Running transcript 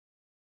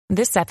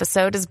This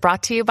episode is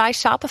brought to you by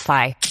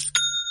Shopify.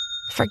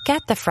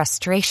 Forget the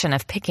frustration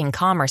of picking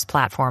commerce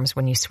platforms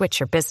when you switch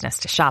your business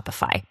to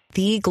Shopify,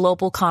 the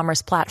global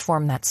commerce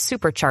platform that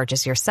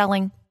supercharges your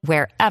selling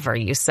wherever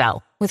you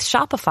sell. With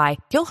Shopify,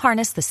 you'll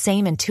harness the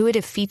same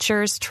intuitive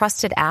features,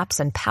 trusted apps,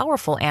 and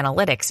powerful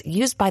analytics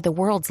used by the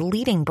world's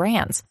leading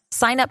brands.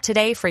 Sign up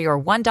today for your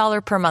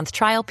 $1 per month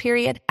trial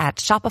period at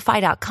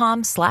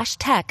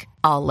shopify.com/tech,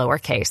 all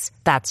lowercase.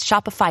 That's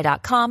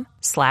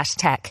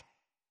shopify.com/tech.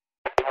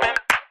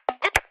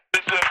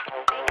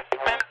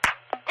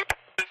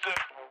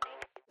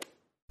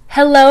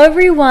 Hello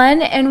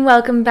everyone and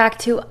welcome back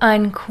to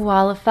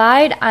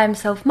Unqualified. I'm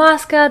Soph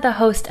Mosca, the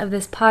host of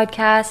this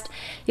podcast.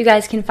 You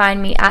guys can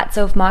find me at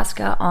Soph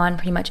Mosca on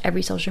pretty much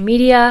every social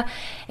media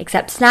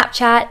except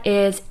Snapchat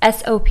is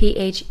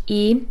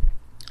SOPHERRR.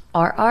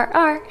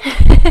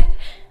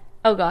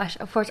 Oh gosh,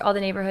 of course all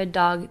the neighborhood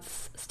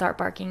dogs start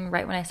barking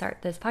right when I start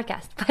this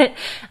podcast. But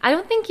I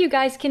don't think you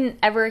guys can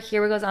ever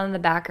hear what goes on in the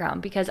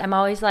background because I'm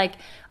always like,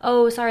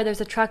 oh sorry, there's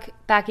a truck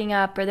backing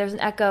up or there's an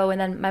echo, and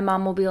then my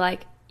mom will be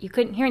like, you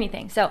couldn't hear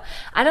anything. So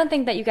I don't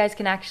think that you guys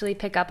can actually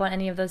pick up on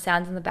any of those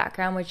sounds in the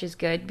background, which is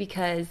good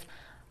because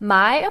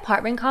my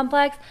apartment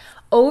complex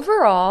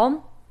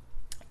overall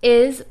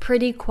is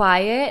pretty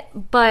quiet,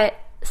 but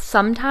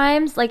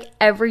sometimes like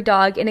every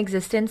dog in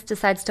existence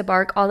decides to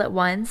bark all at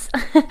once.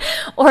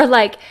 Or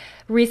like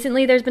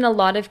recently there's been a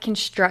lot of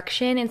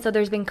construction, and so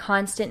there's been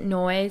constant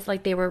noise.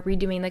 Like they were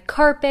redoing the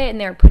carpet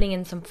and they were putting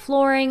in some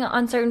flooring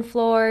on certain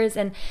floors,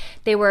 and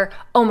they were,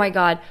 oh my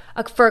god,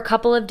 for a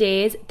couple of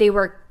days they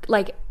were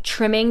like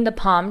trimming the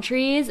palm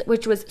trees,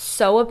 which was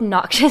so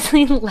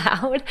obnoxiously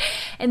loud.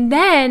 And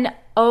then,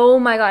 oh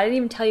my god, I didn't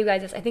even tell you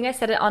guys this. I think I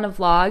said it on a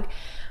vlog,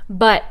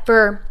 but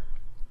for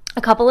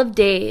a couple of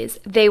days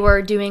they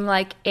were doing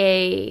like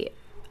a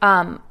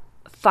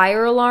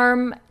fire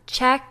alarm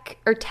check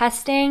or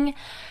testing.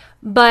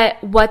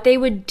 But what they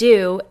would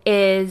do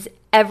is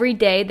every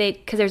day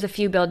because there's a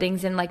few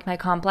buildings in like my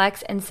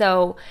complex, and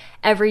so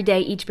every day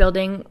each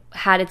building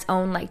had its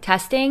own like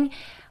testing.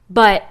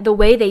 But the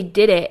way they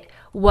did it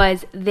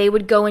was they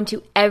would go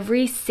into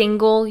every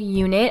single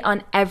unit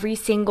on every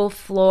single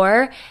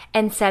floor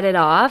and set it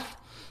off.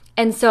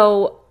 And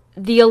so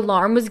the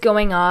alarm was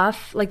going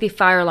off, like the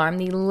fire alarm,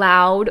 the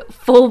loud,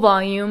 full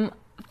volume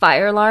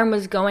fire alarm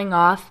was going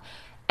off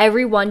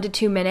every 1 to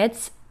 2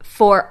 minutes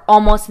for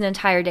almost an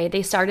entire day.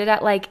 They started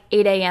at like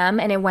 8 a.m.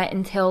 and it went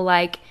until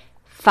like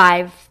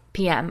 5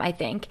 p.m., I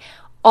think,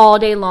 all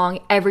day long,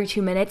 every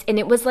 2 minutes. And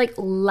it was like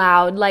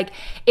loud, like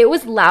it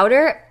was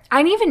louder.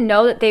 I didn't even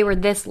know that they were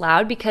this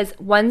loud because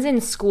ones in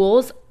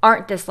schools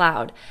aren't this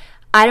loud.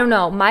 I don't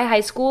know. My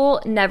high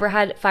school never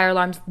had fire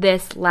alarms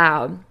this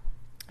loud.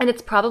 And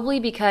it's probably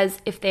because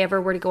if they ever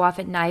were to go off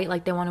at night,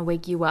 like they want to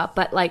wake you up.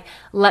 But like,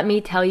 let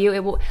me tell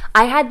you,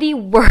 I had the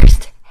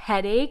worst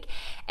headache.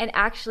 And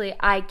actually,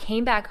 I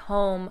came back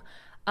home.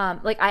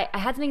 I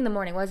had something in the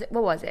morning. What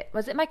was it?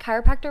 Was it my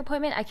chiropractor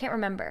appointment? I can't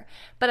remember.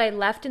 But I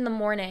left in the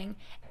morning.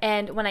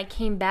 And when I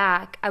came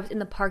back, I was in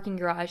the parking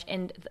garage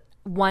and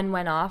one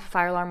went off,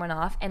 fire alarm went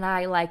off, and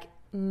I like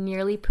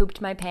nearly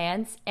pooped my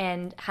pants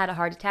and had a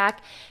heart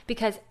attack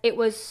because it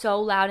was so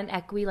loud and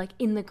echoey, like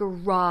in the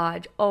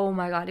garage. Oh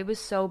my god, it was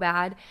so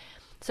bad.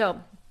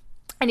 So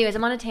anyways,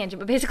 I'm on a tangent,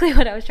 but basically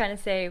what I was trying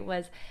to say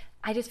was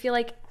I just feel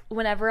like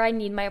whenever I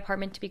need my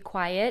apartment to be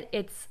quiet,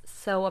 it's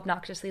so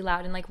obnoxiously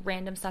loud and like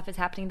random stuff is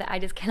happening that I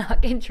just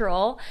cannot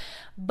control.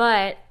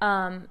 But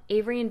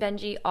Avery and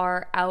Benji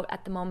are out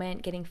at the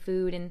moment getting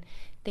food and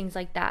things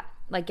like that,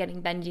 like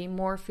getting Benji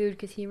more food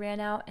because he ran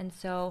out. And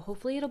so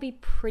hopefully it'll be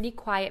pretty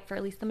quiet for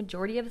at least the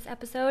majority of this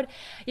episode.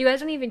 You guys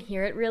don't even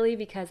hear it really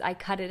because I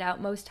cut it out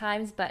most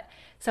times, but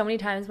so many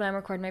times when I'm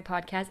recording my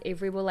podcast,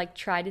 Avery will like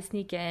try to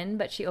sneak in,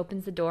 but she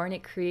opens the door and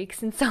it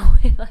creaks, and so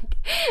it like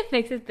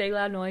makes this big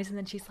loud noise, and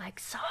then she's like,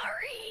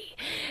 sorry,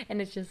 and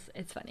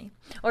it's funny.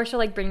 Or she'll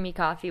like bring me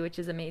coffee, which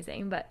is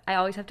amazing, but I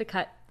always have to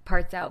cut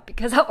parts out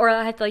because or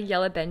I have to like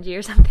yell at Benji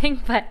or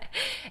something. But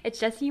it's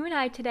just you and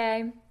I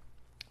today.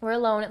 We're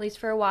alone, at least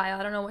for a while.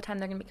 I don't know what time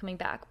they're going to be coming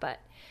back,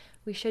 but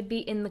we should be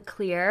in the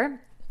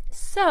clear.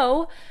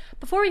 So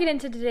before we get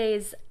into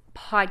today's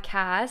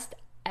podcast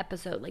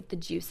episode, like the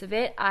juice of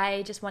it,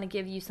 I just want to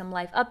give you some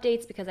life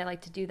updates because I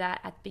like to do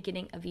that at the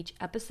beginning of each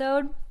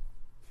episode.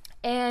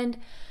 And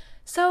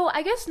so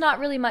I guess not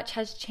really much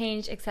has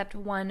changed except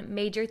one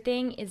major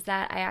thing is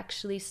that I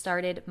actually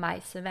started my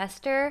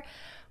semester,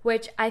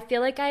 which I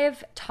feel like I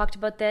have talked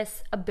about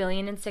this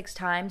 1,000,006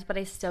 times, but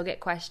I still get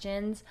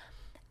questions.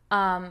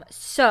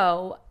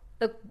 So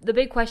the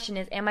big question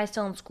is, am I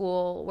still in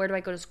school? Where do I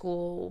go to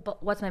school?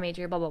 What's my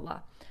major? Blah, blah, blah.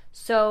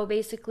 So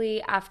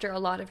basically, after a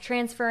lot of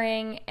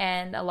transferring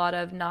and a lot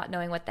of not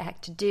knowing what the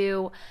heck to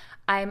do,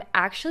 I'm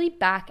actually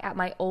back at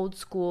my old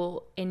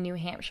school in New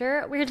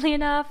Hampshire, weirdly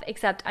enough,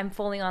 except I'm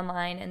fully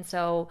online, and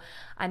so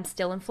I'm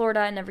still in Florida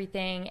and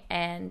everything.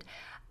 And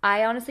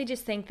I honestly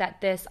just think that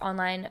this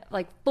online,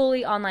 like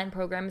fully online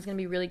program is going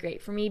to be really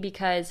great for me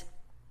because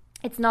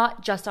it's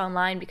not just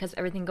online because of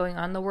everything going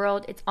on in the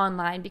world. It's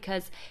online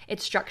because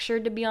it's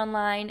structured to be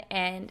online,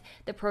 and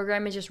the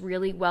program is just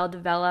really well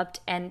developed,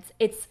 and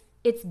it's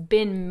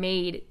been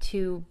made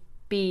to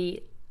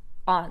be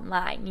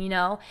online, you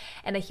know?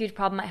 And a huge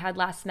problem I had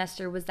last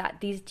semester was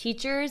that these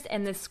teachers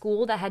and this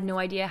school that had no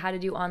idea how to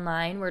do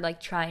online were like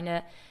trying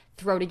to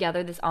throw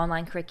together this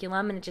online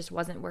curriculum, and it just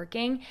wasn't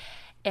working.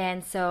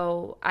 And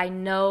so I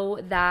knew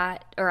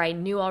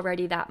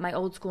already that my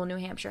old school in New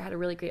Hampshire had a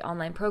really great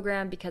online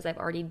program because I've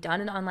already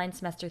done an online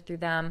semester through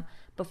them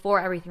before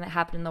everything that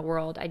happened in the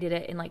world. I did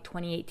it in like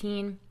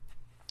 2018.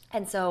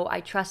 And so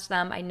I trust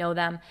them, I know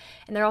them,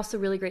 and they're also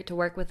really great to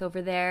work with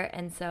over there.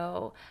 And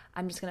so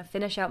I'm just going to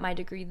finish out my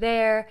degree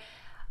there,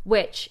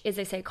 which is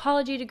a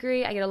psychology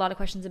degree. I get a lot of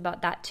questions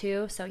about that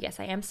too. So yes,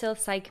 I am still a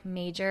psych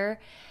major.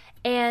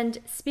 And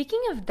speaking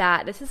of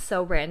that, this is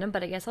so random,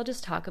 but I guess I'll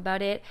just talk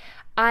about it.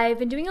 I've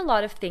been doing a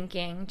lot of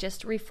thinking,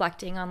 just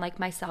reflecting on like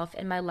myself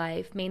and my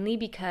life, mainly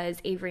because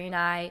Avery and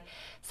I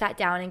sat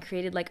down and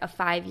created like a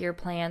 5-year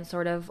plan,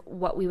 sort of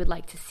what we would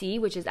like to see,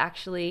 which is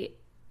actually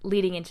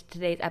leading into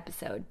today's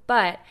episode.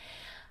 But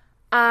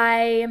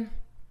I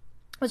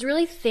was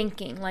really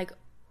thinking like,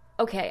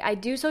 okay, I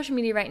do social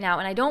media right now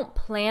and I don't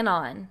plan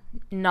on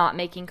not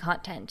making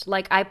content.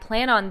 Like I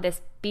plan on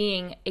this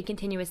being a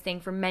continuous thing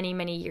for many,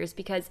 many years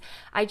because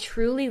I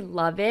truly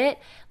love it.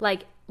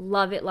 Like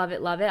love it, love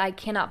it, love it. I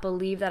cannot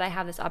believe that I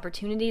have this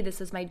opportunity.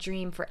 This is my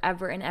dream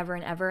forever and ever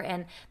and ever.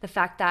 And the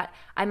fact that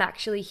I'm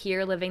actually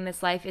here living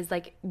this life is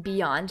like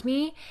beyond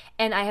me.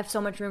 And I have so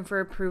much room for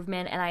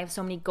improvement, and I have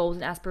so many goals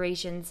and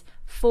aspirations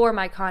for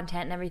my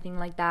content and everything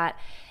like that.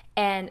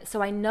 And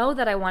so I know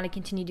that I want to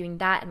continue doing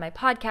that in my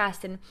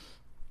podcast and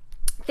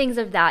things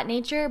of that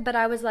nature. But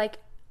I was like,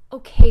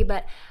 okay,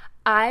 but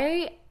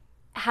I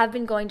have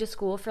been going to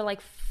school for like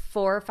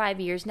 4 or 5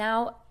 years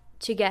now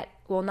to get,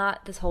 well,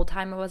 not this whole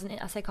time. I wasn't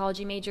a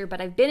psychology major,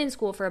 but I've been in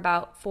school for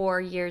about 4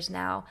 years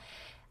now.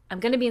 I'm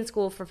going to be in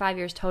school for 5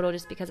 years total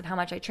just because of how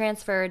much I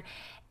transferred.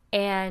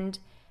 And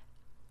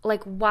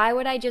like, why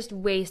would I just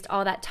waste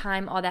all that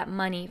time, all that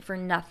money for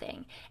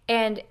nothing?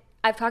 And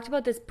I've talked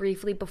about this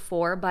briefly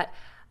before, but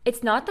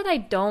it's not that I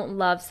don't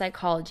love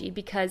psychology,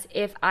 because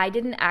if I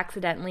didn't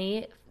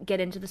accidentally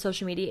get into the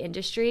social media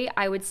industry,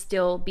 I would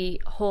still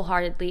be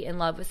wholeheartedly in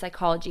love with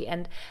psychology.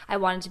 And I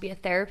wanted to be a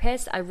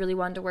therapist. I really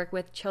wanted to work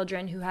with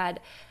children who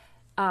had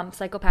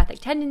psychopathic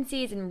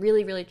tendencies and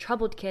really, really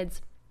troubled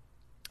kids,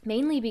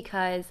 mainly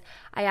because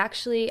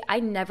I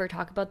never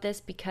talk about this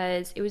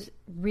because it was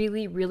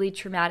really, really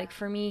traumatic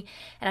for me.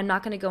 And I'm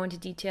not going to go into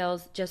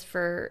details just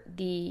for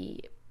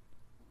the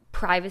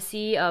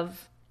privacy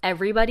of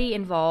everybody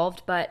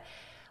involved, but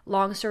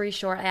long story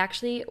short, I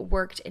actually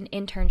worked an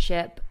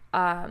internship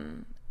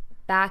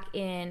back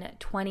in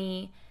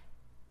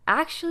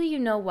you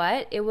know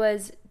what? It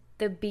was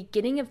the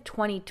beginning of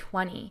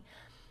 2020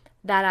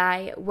 that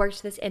I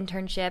worked this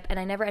internship, and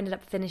I never ended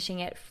up finishing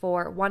it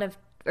for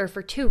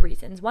for 2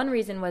 reasons. One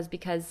reason was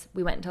because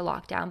we went into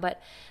lockdown,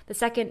 but the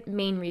second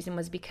main reason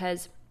was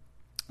because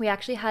we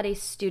actually had a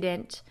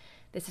student.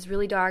 This is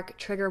really dark,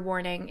 trigger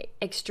warning,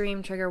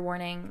 extreme trigger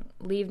warning.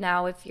 Leave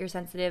now if you're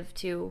sensitive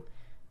to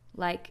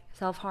like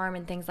self-harm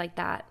and things like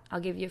that.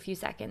 I'll give you a few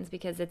seconds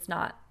because it's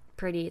not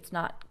pretty, it's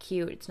not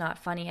cute, it's not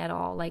funny at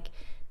all. Like,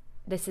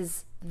 this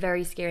is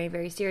very scary,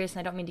 very serious, and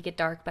I don't mean to get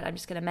dark, but I'm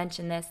just going to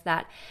mention this,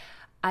 that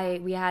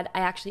I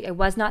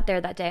was not there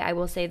that day, I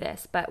will say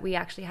this, but we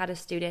actually had a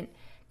student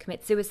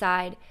commit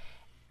suicide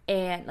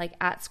and like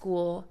at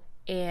school,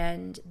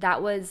 and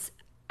that was,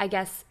 I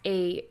guess,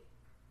 a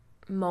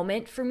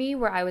moment for me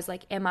where I was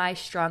like, am I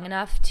strong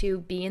enough to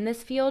be in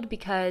this field?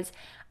 Because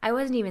I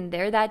wasn't even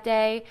there that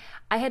day.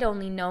 I had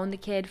only known the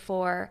kid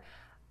for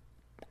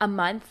a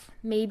month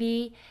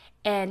maybe,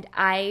 and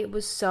I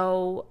was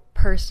so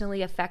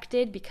personally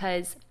affected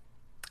because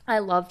I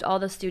loved all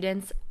the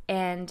students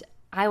and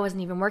I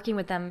wasn't even working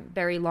with them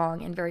very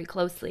long and very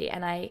closely,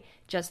 and I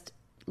just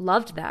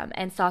loved them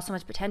and saw so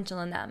much potential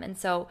in them. And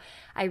so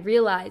I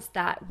realized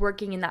that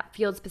working in that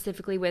field,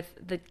 specifically with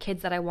the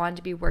kids that I wanted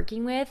to be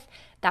working with,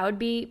 that would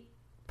be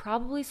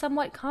probably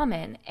somewhat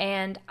common.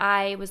 And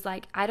I was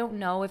like, I don't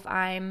know if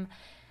I'm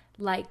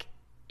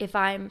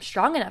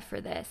strong enough for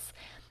this.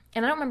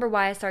 And I don't remember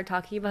why I started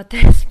talking about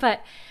this,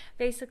 but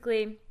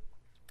basically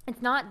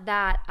it's not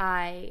that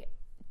I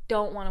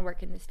don't want to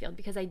work in this field,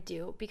 because I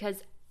do,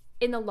 because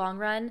in the long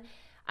run,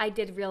 I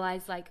did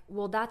realize like,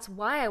 well, that's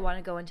why I want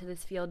to go into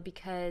this field,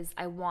 because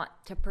I want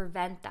to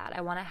prevent that.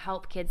 I want to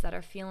help kids that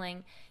are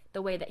feeling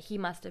the way that he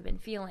must have been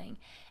feeling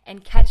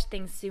and catch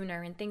things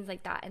sooner and things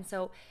like that. And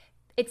so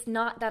it's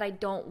not that I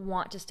don't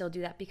want to still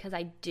do that, because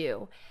I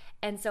do.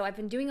 And so I've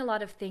been doing a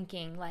lot of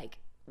thinking like,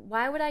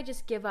 why would I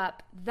just give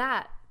up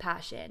that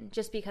passion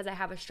just because I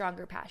have a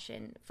stronger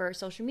passion for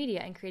social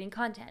media and creating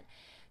content?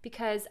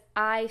 Because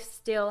I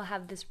still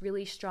have this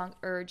really strong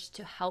urge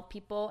to help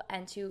people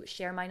and to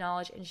share my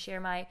knowledge and share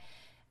my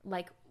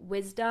like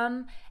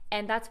wisdom.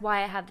 And that's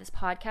why I have this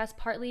podcast,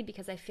 partly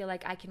because I feel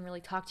like I can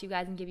really talk to you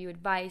guys and give you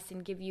advice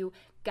and give you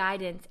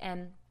guidance.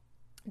 And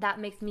that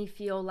makes me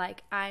feel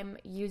like I'm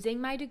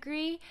using my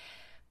degree.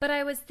 But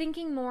I was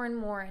thinking more and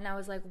more, and I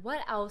was like, what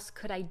else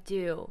could I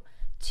do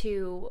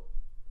to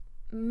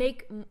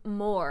make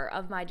more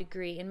of my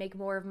degree and make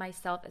more of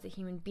myself as a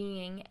human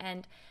being?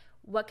 And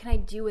what can I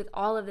do with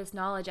all of this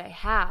knowledge I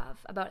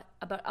have about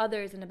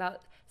others and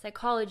about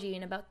psychology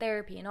and about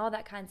therapy and all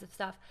that kinds of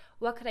stuff?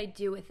 What could I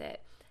do with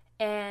it?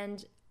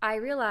 And I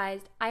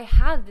realized I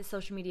have this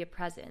social media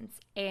presence,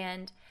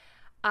 and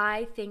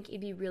I think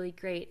it'd be really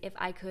great if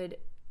I could,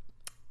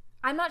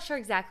 I'm not sure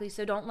exactly,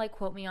 so don't like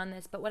quote me on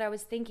this, but what I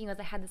was thinking was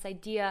I had this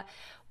idea,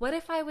 what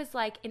if I was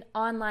like an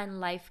online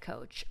life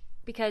coach?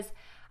 Because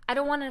I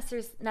don't want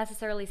to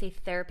necessarily say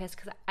therapist,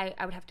 because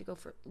I would have to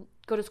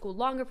go to school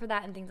longer for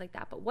that and things like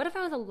that. But what if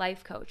I was a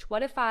life coach?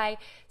 What if I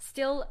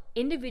still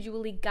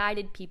individually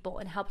guided people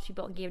and helped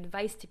people and gave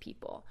advice to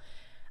people?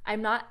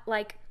 I'm not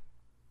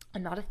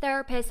a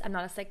therapist, I'm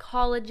not a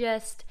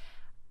psychologist,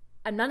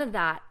 I'm none of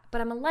that,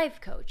 but I'm a life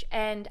coach,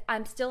 and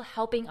I'm still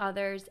helping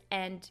others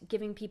and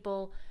giving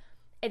people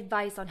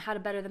advice on how to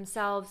better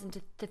themselves and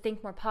to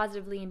think more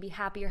positively and be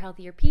happier,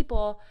 healthier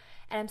people.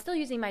 And I'm still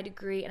using my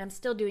degree, and I'm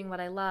still doing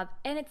what I love,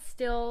 and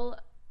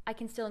I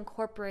can still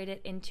incorporate it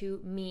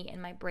into me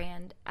and my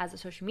brand as a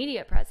social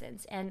media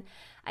presence. And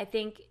I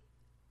think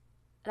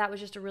that was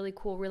just a really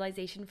cool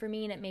realization for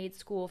me, and it made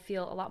school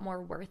feel a lot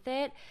more worth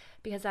it,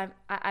 because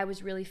I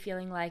was really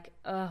feeling like,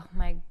 oh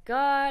my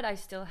God, I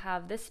still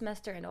have this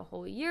semester and a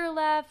whole year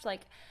left.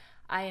 Like,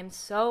 I am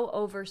so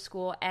over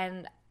school,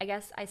 and I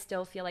guess I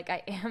still feel like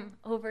I am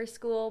over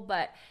school,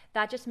 but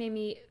that just made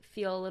me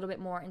feel a little bit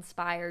more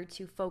inspired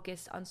to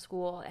focus on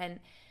school and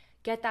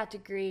get that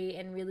degree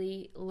and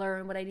really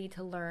learn what I need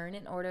to learn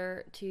in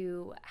order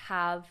to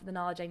have the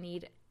knowledge I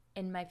need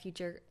in my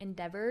future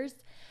endeavors.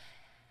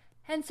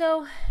 And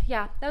so,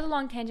 yeah, that was a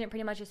long tangent,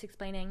 pretty much just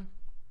explaining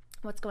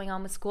what's going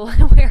on with school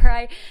and where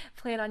I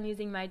plan on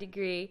using my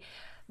degree.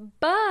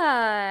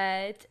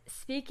 But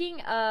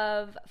speaking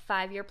of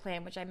 5-year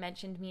plan, which I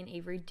mentioned me and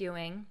Avery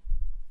doing,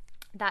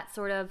 that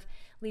sort of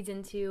leads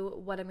into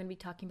what I'm going to be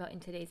talking about in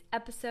today's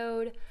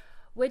episode,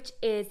 which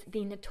is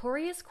the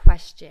notorious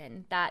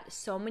question that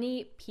so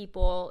many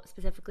people,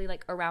 specifically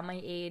like around my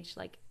age,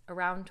 like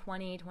around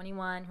 20,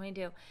 21,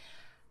 22,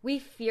 we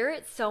fear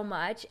it so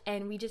much,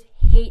 and we just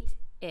hate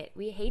it.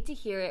 We hate to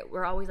hear it.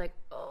 We're always like,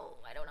 oh,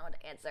 I don't know what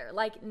to answer.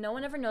 Like, no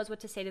one ever knows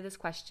what to say to this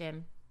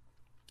question.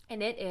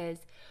 And it is,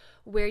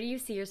 where do you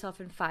see yourself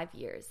in 5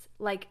 years?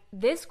 Like,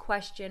 this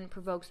question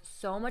provokes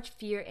so much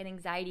fear and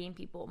anxiety in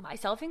people,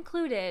 myself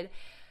included.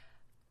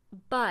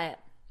 But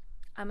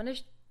I'm going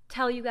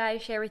to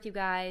share with you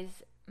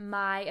guys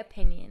my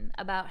opinion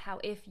about how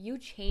if you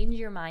change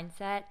your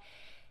mindset,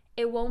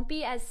 it won't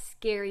be as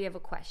scary of a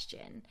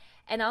question.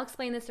 And I'll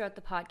explain this throughout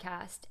the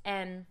podcast,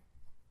 and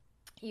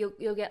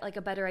you'll get like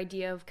a better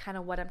idea of kind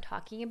of what I'm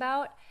talking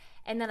about.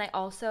 And then I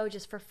also,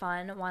 just for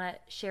fun, want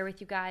to share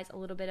with you guys a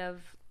little bit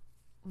of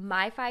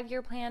my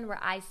 5-year plan, where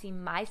I see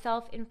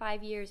myself in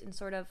 5 years, and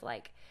sort of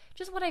like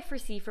just what I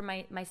foresee for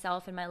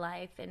myself and my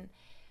life, and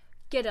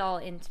get all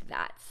into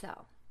that.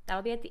 So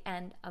that'll be at the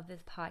end of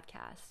this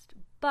podcast.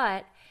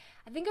 But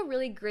I think a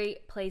really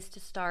great place to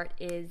start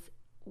is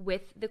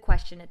with the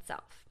question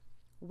itself.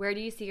 Where do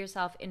you see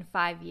yourself in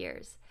 5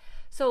 years?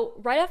 So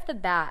right off the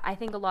bat, I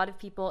think a lot of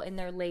people in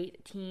their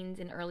late teens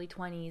and early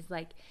 20s,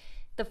 like,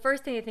 the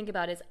first thing they think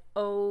about is,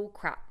 oh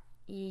crap,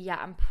 yeah,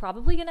 I'm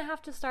probably going to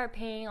have to start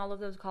paying all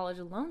of those college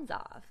loans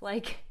off.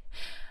 Like,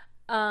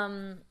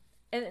 and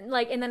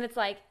then it's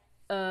like,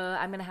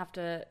 I'm going to have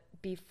to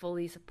be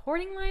fully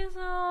supporting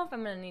myself.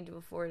 I'm going to need to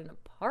afford an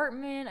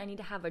apartment. I need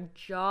to have a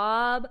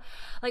job.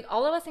 Like,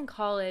 all of us in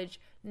college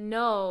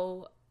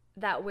know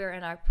that we're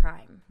in our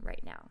prime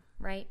right now,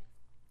 right?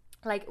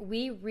 Like,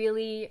 we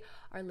really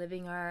are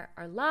living our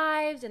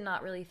lives and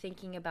not really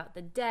thinking about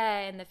the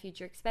debt and the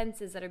future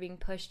expenses that are being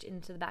pushed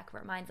into the back of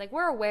our minds. Like,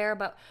 we're aware,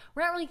 but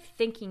we're not really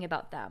thinking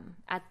about them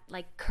at,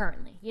 like,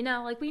 currently, you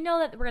know? Like, we know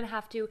that we're going to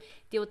have to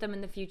deal with them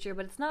in the future,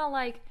 but it's not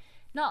like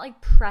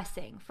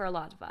pressing for a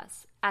lot of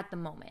us at the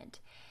moment.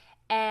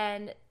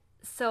 And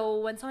so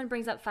when someone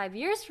brings up 5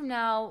 years from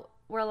now,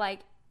 we're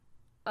like,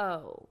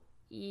 oh,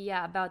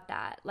 yeah, about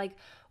that. Like,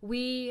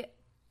 we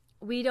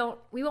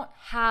won't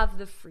have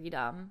the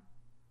freedom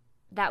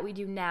that we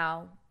do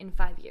now in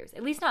 5 years,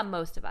 at least not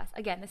most of us.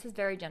 Again, this is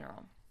very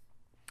general.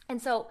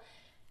 And so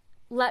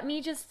let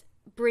me just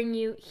bring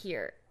you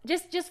here.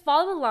 Just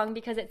follow along,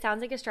 because it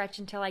sounds like a stretch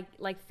until I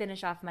like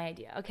finish off my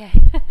idea, okay?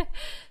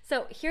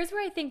 So here's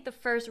where I think the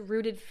first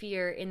rooted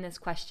fear in this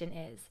question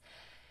is.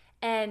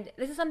 And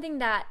this is something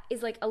that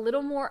is like a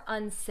little more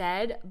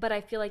unsaid, but I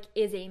feel like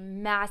is a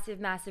massive,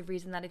 massive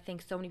reason that I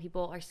think so many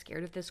people are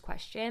scared of this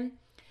question.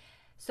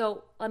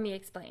 So let me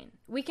explain.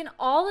 We can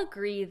all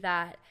agree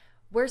that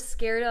we're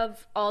scared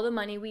of all the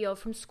money we owe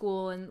from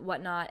school and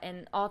whatnot,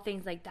 and all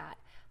things like that.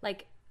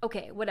 Like,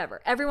 okay,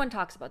 whatever. Everyone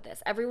talks about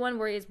this. Everyone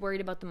is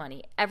worried about the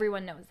money.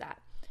 Everyone knows that.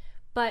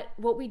 But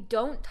what we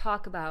don't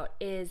talk about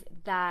is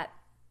that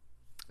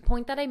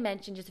point that I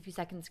mentioned just a few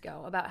seconds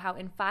ago about how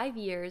in 5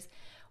 years,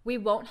 we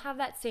won't have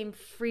that same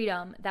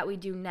freedom that we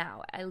do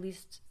now, at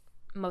least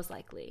most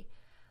likely.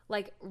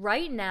 Like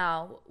right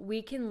now,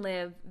 we can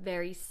live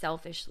very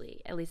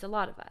selfishly, at least a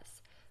lot of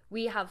us.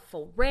 We have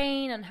full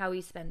reign on how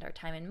we spend our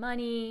time and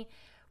money.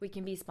 We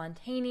can be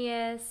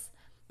spontaneous.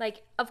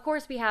 Like, of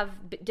course, we have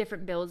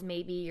different bills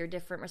maybe or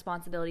different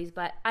responsibilities,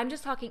 but I'm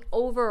just talking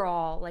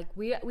overall. Like,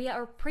 we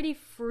are pretty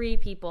free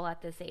people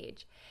at this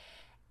age.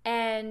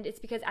 And it's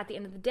because at the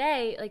end of the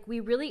day, like, we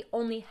really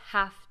only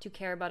have to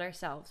care about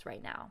ourselves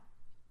right now.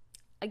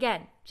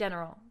 Again,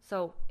 general.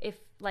 So if,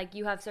 like,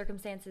 you have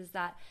circumstances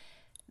that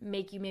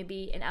make you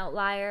maybe an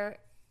outlier,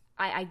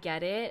 I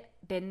get it,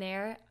 been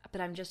there,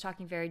 but I'm just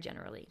talking very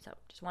generally. So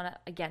just want to,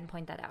 again,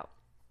 point that out.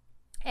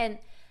 And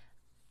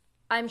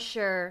I'm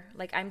sure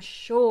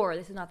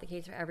this is not the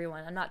case for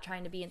everyone. I'm not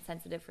trying to be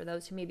insensitive for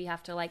those who maybe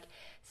have to like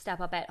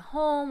step up at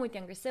home with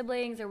younger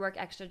siblings or work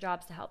extra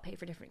jobs to help pay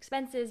for different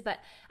expenses. But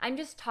I'm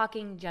just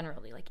talking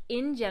generally. Like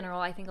in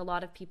general, I think a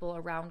lot of people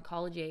around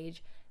college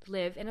age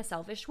live in a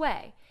selfish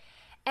way.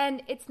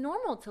 And it's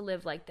normal to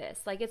live like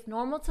this. Like it's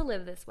normal to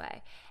live this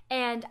way.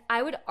 And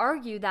I would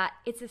argue that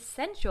it's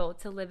essential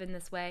to live in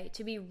this way,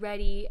 to be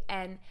ready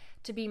and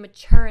to be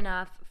mature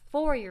enough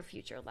for your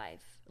future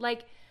life.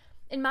 Like,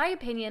 in my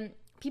opinion,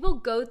 people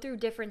go through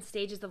different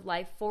stages of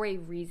life for a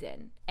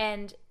reason.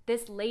 And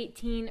this late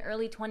teen,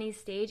 early 20s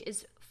stage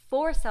is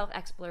for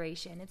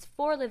self-exploration. It's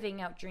for living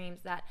out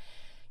dreams that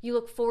you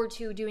look forward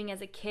to doing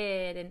as a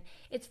kid. And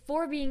it's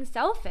for being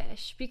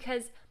selfish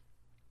because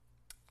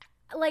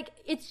like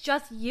it's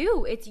just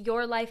you, it's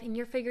your life and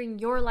you're figuring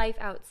your life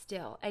out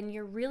still. And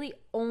you're really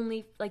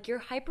only like you're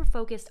hyper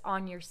focused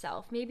on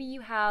yourself. Maybe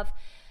you have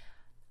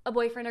a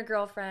boyfriend or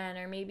girlfriend,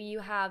 or maybe you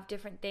have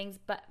different things,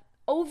 but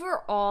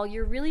overall,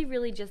 you're really,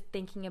 really just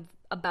thinking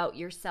about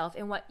yourself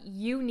and what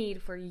you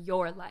need for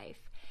your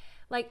life.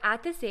 Like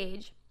at this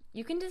age,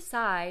 you can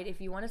decide if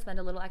you want to spend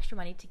a little extra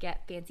money to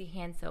get fancy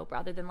hand soap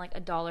rather than like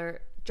 $1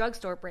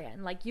 drugstore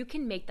brand. Like you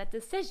can make that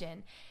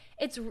decision.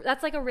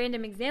 That's like a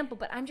random example,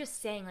 but I'm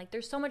just saying like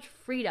there's so much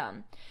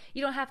freedom.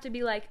 You don't have to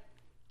be like,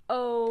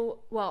 oh,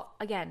 well,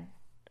 again,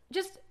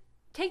 just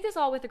take this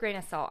all with a grain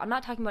of salt. I'm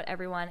not talking about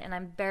everyone, and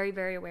I'm very,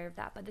 very aware of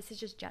that, but this is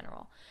just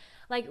general.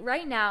 Like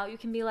right now, you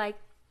can be like,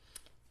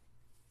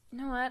 you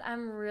know what,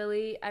 I'm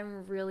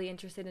really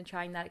interested in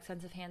trying that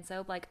expensive hand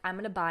soap. Like, I'm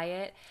going to buy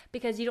it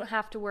because you don't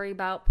have to worry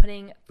about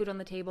putting food on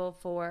the table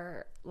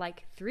for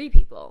like 3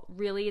 people.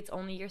 Really, it's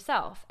only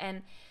yourself.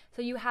 And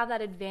so you have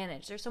that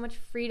advantage. There's so much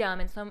freedom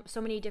and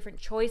so many different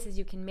choices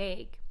you can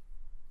make.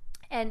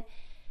 And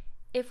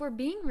if we're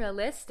being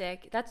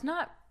realistic, that's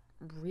not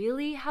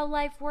really how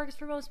life works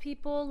for most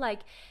people.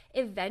 Like,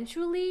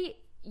 eventually,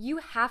 you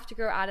have to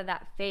grow out of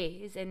that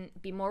phase and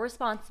be more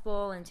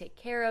responsible and take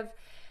care of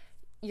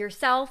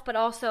yourself, but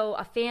also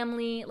a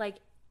family. Like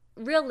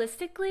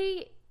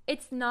realistically,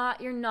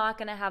 you're not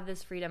going to have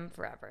this freedom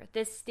forever.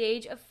 This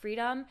stage of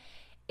freedom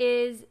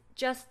is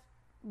just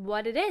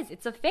what it is.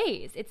 It's a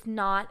phase. It's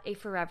not a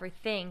forever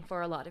thing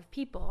for a lot of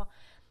people.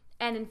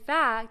 And in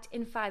fact,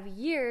 in 5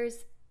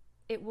 years,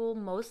 it will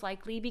most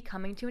likely be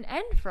coming to an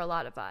end for a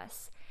lot of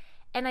us.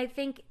 And I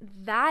think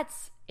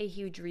that's a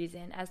huge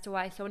reason as to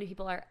why so many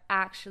people are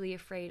actually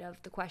afraid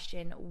of the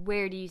question,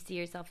 where do you see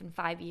yourself in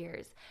 5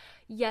 years?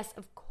 Yes,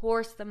 of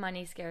course the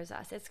money scares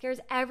us. It scares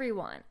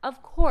everyone,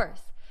 of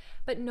course.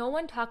 But no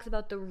one talks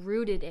about the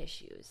rooted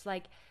issues.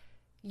 Like,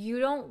 you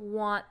don't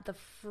want the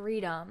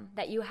freedom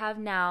that you have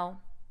now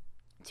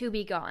to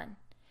be gone.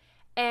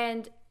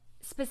 And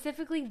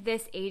specifically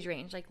this age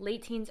range, like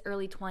late teens,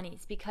 early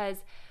 20s,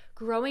 because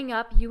growing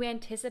up, you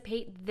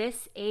anticipate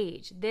this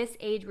age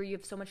where you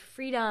have so much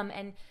freedom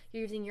and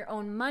you're using your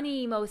own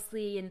money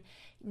mostly and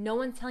no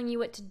one's telling you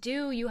what to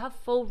do. You have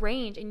full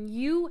range and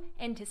you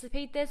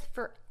anticipate this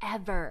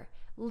forever.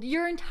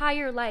 Your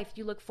entire life,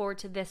 you look forward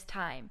to this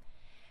time.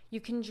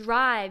 You can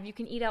drive, you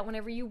can eat out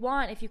whenever you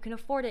want if you can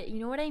afford it. You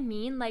know what I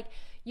mean? Like,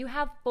 you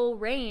have full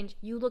range.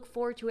 You look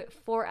forward to it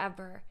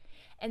forever.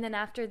 And then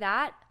after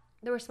that,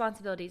 the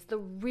responsibilities, the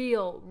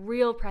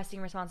real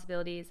pressing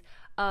responsibilities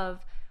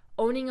of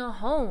owning a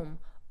home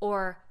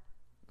or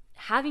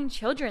having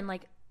children,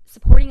 like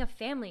supporting a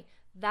family,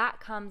 that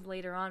comes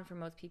later on for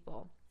most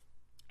people.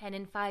 And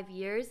in 5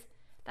 years,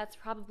 that's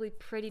probably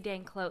pretty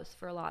dang close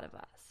for a lot of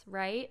us,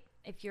 right?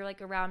 If you're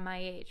like around my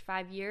age,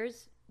 5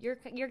 years, you're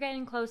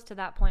getting close to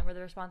that point where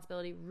the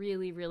responsibility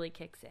really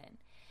kicks in.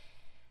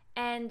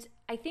 And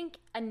I think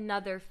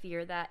another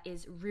fear that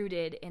is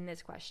rooted in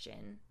this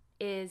question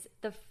is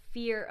the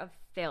fear of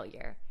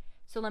failure.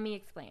 So let me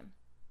explain.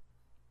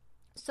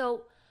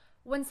 So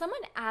when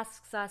someone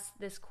asks us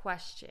this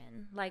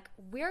question, like,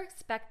 we're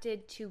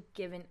expected to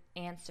give an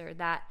answer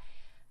that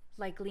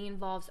likely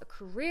involves a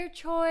career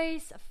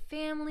choice, a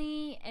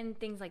family, and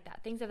things like that,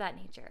 things of that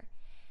nature.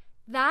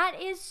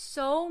 That is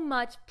so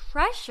much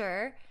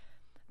pressure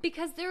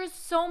because there is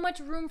so much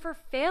room for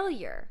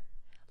failure.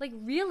 Like,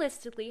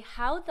 realistically,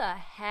 how the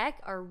heck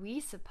are we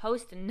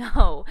supposed to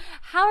know?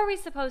 How are we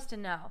supposed to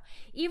know?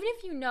 Even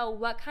if you know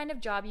what kind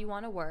of job you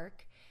want to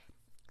work,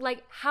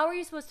 Like, how are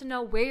you supposed to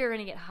know where you're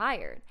going to get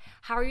hired?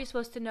 How are you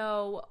supposed to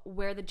know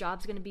where the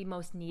job's going to be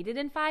most needed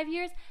in 5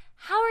 years?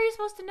 How are you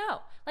supposed to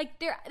know? Like,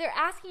 they're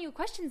asking you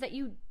questions that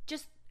you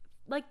just,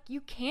 like,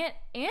 you can't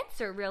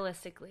answer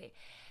realistically.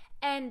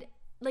 And,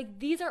 like,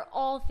 these are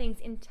all things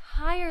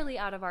entirely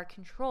out of our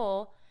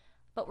control,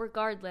 but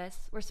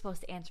regardless, we're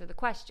supposed to answer the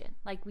question.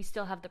 Like, we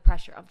still have the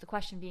pressure of the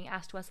question being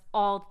asked to us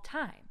all the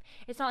time.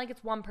 It's not like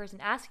it's one person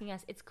asking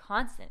us. It's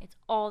constant. It's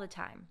all the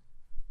time.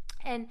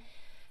 And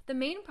the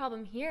main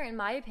problem here, in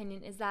my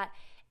opinion, is that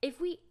if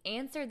we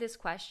answer this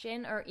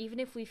question, or even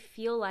if we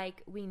feel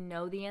like we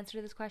know the answer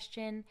to this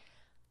question,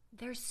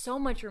 there's so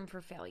much room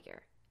for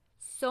failure.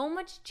 So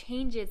much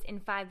changes in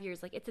 5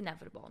 years. Like, it's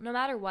inevitable. No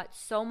matter what,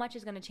 so much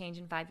is going to change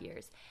in 5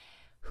 years.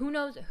 Who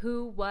knows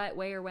who, what,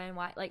 where, when,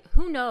 why? Like,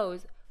 who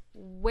knows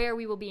where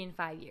we will be in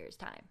 5 years'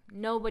 time?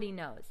 Nobody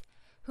knows.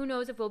 Who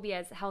knows if we'll be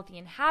as healthy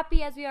and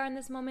happy as we are in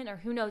this moment, or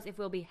who knows if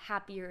we'll be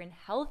happier and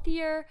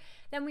healthier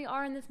than we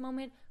are in this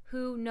moment?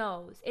 Who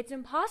knows? It's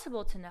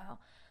impossible to know.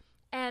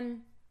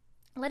 And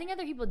letting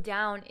other people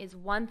down is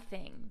one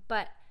thing,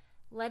 but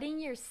letting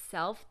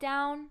yourself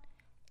down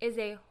is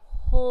a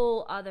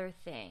whole other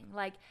thing.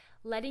 Like,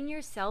 letting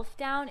yourself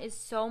down is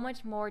so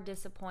much more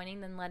disappointing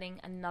than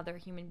letting another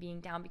human being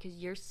down, because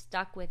you're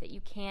stuck with it.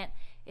 You can't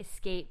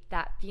escape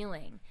that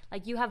feeling.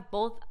 Like, you have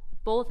both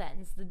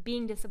ends, the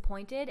being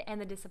disappointed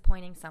and the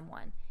disappointing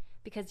someone,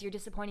 because you're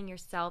disappointing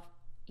yourself.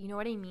 You know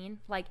what I mean?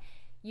 Like,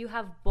 you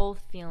have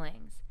both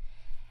feelings.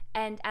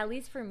 And at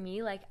least for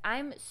me, like,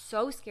 I'm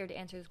so scared to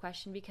answer this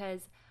question,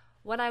 because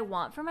what I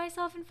want for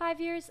myself in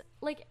 5 years,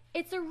 like,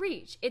 it's a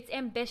reach. It's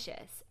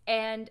ambitious,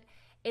 and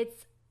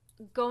it's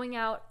going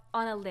out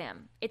on a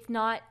limb. It's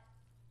not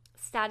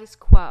status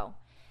quo.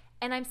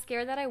 And I'm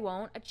scared that I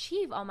won't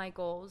achieve all my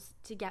goals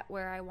to get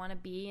where I want to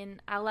be, and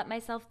I'll let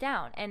myself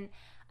down. And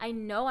I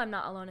know I'm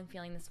not alone in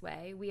feeling this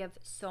way. We have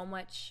so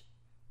much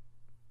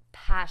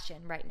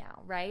passion right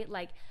now, right?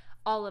 Like,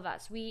 all of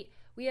us. We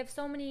have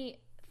so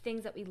many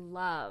things that we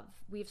love.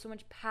 We have so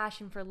much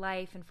passion for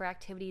life and for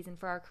activities and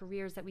for our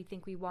careers that we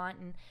think we want,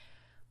 and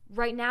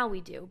right now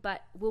we do.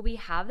 But will we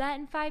have that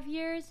in 5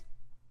 years?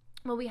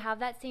 Will we have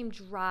that same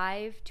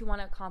drive to want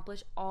to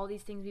accomplish all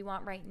these things we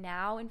want right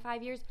now in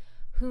 5 years?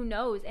 Who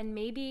knows? And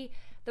maybe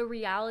the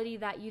reality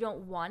that you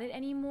don't want it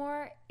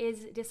anymore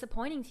is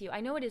disappointing to you. I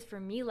know it is for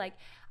me. Like,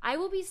 I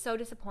will be so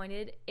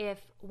disappointed if,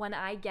 when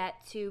I get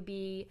to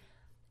be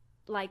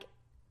like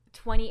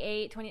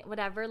 28, 20,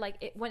 whatever,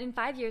 like, when in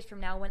 5 years from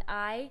now,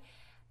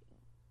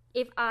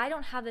 if I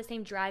don't have the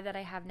same drive that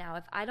I have now,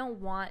 if I don't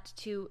want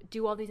to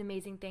do all these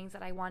amazing things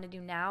that I want to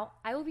do now,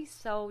 I will be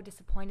so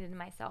disappointed in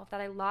myself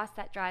that I lost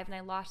that drive and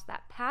I lost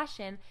that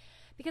passion,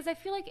 because I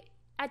feel like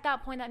at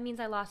that point that means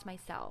I lost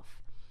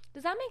myself.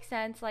 Does that make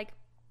sense? Like,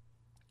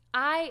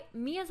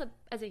 me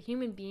as a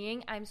human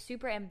being, I'm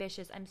super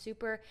ambitious. I'm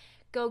super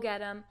go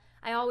get 'em.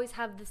 I always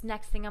have this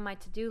next thing on my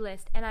to-do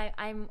list, and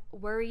I'm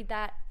worried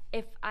that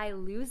if I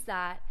lose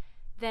that,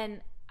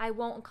 then I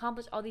won't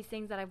accomplish all these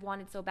things that I've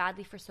wanted so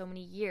badly for so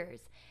many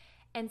years.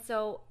 And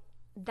so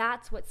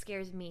that's what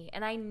scares me.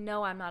 And I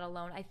know I'm not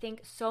alone. I think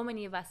so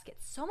many of us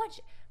get so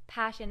much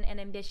passion and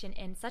ambition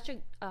and such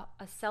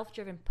a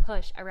self-driven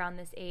push around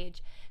this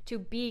age to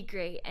be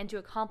great and to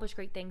accomplish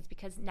great things,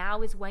 because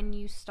now is when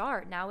you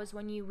start. Now is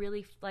when you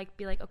really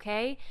be like,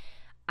 okay,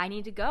 I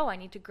need to go. I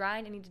need to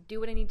grind. I need to do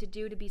what I need to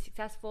do to be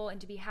successful and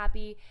to be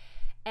happy.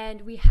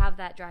 And we have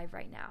that drive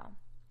right now.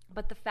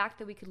 But the fact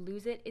that we could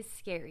lose it is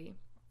scary.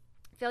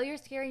 Failure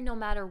is scary no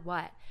matter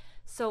what.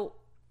 So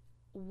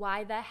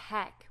why the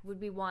heck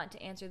would we want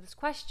to answer this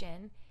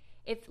question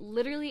if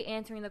literally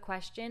answering the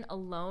question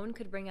alone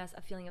could bring us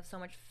a feeling of so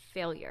much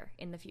failure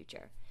in the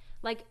future?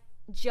 Like,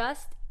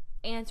 just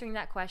answering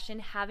that question,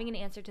 having an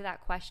answer to that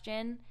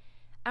question,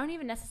 I don't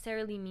even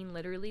necessarily mean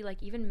literally,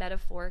 like, even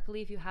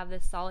metaphorically, if you have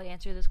this solid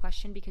answer to this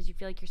question because you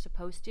feel like you're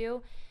supposed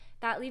to,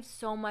 that leaves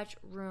so much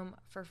room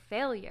for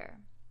failure.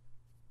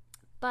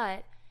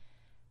 But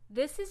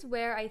this is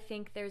where I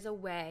think there's a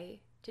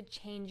way to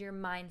change your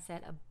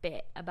mindset a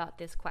bit about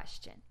this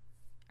question,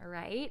 all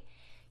right?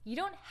 You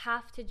don't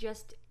have to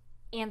just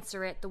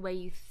answer it the way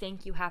you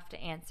think you have to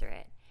answer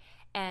it.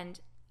 And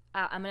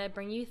I'm going to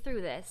bring you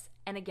through this.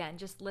 And again,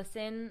 just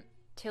listen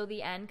till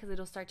the end, because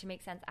it'll start to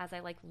make sense as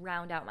I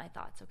round out my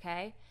thoughts,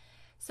 okay?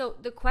 So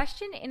the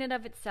question in and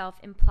of itself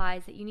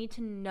implies that you need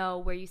to know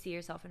where you see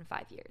yourself in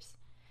 5 years.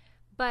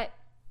 But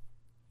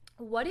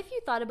what if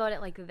you thought about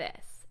it like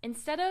this?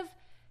 Instead of,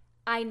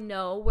 I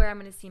know where I'm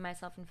going to see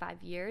myself in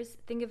 5 years,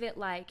 think of it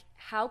like,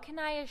 how can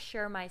I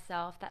assure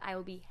myself that I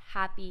will be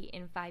happy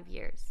in 5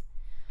 years?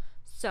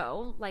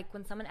 So, like,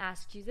 when someone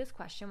asks you this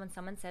question, when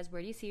someone says,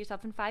 where do you see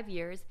yourself in 5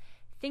 years?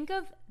 Think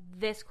of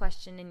this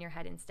question in your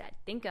head instead.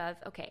 Think of,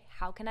 okay,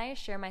 how can I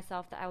assure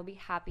myself that I will be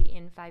happy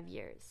in 5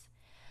 years?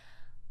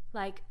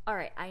 Like, all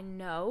right, I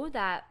know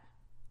that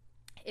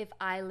if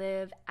I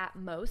live at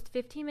most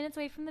 15 minutes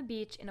away from the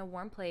beach in a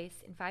warm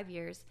place in 5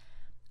 years,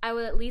 I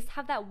will at least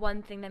have that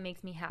one thing that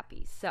makes me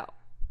happy. So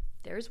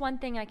there's one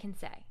thing I can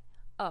say.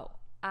 Oh,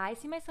 I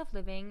see myself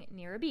living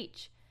near a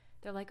beach.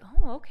 They're like,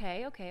 oh,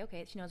 okay.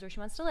 She knows where she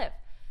wants to live.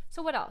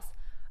 So what else?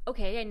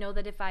 Okay, I know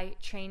that if I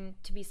train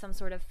to be some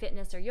sort of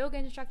fitness or yoga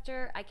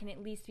instructor, I can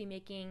at least be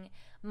making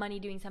money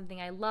doing something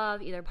I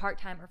love, either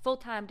part-time or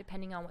full-time,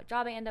 depending on what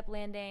job I end up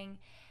landing.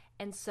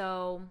 And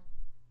so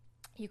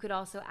you could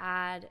also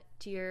add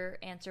to your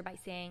answer by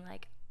saying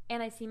like,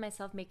 and I see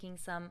myself making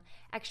some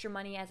extra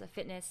money as a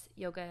fitness,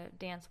 yoga,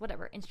 dance,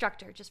 whatever,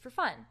 instructor, just for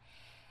fun.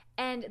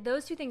 And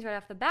those two things right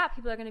off the bat,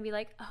 people are going to be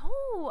like,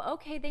 oh,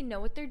 okay, they know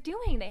what they're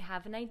doing. They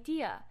have an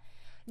idea.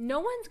 No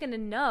one's going to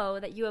know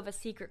that you have a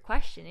secret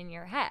question in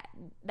your head,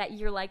 that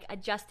you're like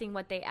adjusting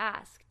what they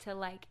ask to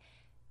like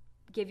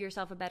give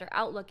yourself a better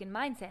outlook and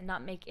mindset and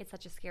not make it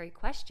such a scary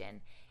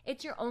question.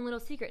 It's your own little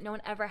secret. No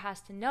one ever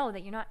has to know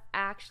that you're not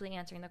actually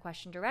answering the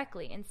question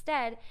directly.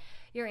 Instead,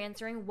 you're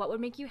answering what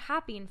would make you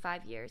happy in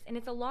 5 years. And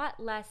it's a lot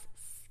less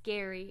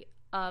scary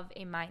of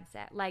a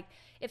mindset. Like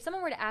if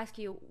someone were to ask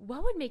you,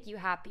 what would make you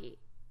happy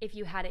if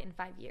you had it in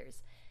 5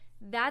 years?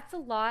 That's a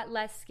lot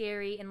less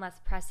scary and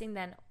less pressing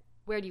than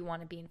where do you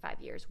want to be in 5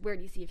 years? Where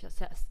do you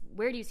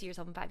see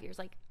yourself in 5 years?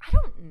 Like, I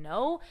don't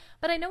know,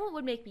 but I know what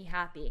would make me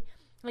happy.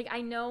 Like,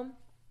 I know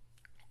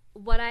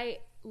what I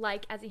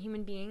like as a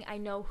human being. I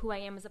know who I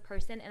am as a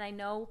person, and I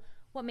know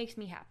what makes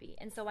me happy.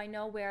 And so I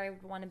know where I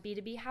would want to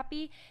be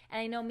happy.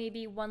 And I know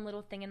maybe one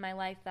little thing in my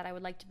life that I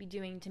would like to be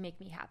doing to make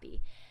me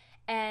happy.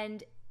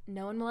 And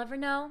no one will ever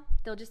know.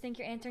 They'll just think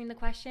you're answering the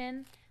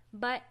question,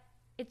 but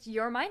it's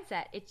your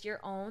mindset. It's your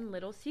own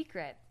little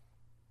secret.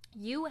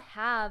 You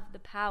have the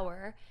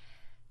power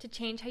to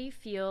change how you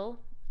feel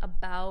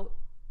about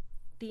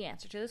the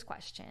answer to this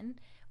question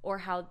or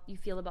how you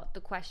feel about the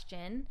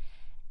question,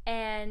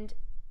 and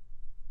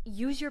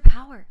use your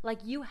power. Like,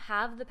 you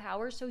have the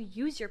power, so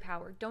use your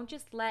power. Don't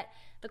just let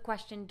the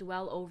question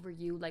dwell over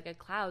you like a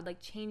cloud.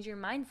 Like, change your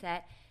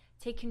mindset,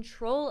 take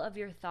control of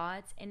your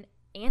thoughts, and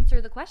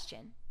answer the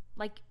question.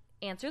 Like,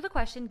 answer the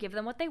question, give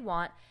them what they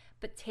want,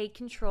 but take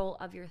control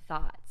of your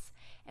thoughts.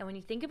 And when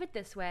you think of it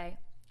this way,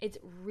 it's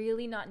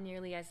really not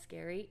nearly as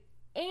scary,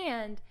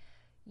 and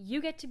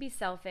you get to be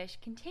selfish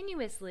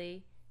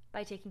continuously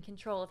by taking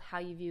control of how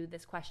you view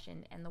this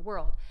question and the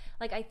world.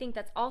 Like, I think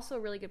that's also a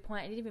really good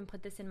point. I didn't even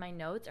put this in my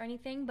notes or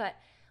anything, but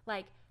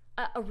like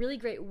a really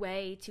great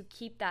way to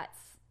keep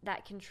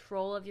that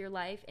control of your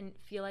life and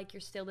feel like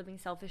you're still living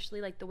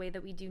selfishly like the way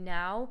that we do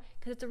now,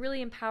 because it's a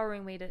really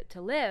empowering way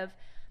to live,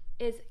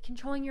 is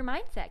controlling your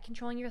mindset,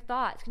 controlling your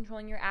thoughts,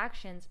 controlling your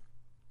actions.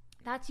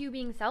 That's you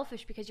being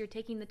selfish because you're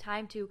taking the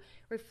time to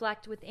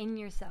reflect within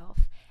yourself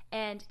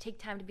and take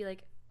time to be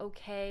like,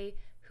 okay,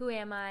 who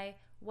am I?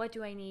 What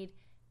do I need?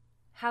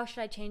 How should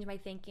I change my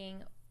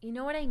thinking? You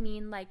know what I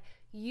mean? Like,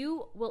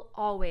 you will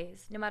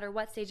always, no matter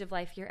what stage of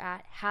life you're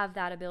at, have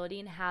that ability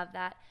and have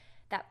that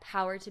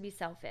power to be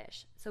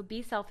selfish. So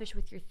be selfish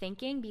with your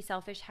thinking. Be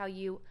selfish how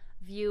you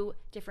view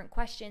different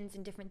questions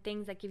and different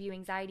things that give you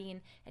anxiety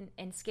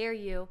and scare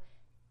you.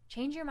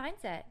 Change your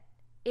mindset.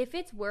 If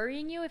it's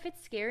worrying you, if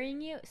it's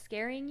scaring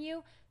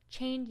you,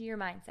 change your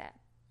mindset.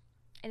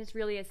 And it's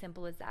really as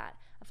simple as that.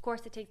 Of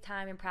course, it takes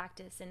time and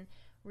practice and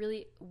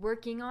really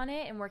working on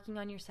it and working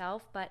on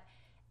yourself, but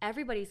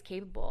everybody's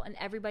capable and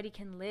everybody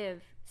can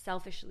live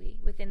selfishly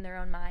within their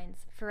own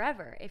minds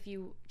forever if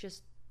you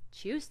just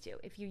choose to.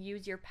 If you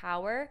use your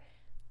power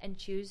and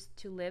choose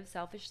to live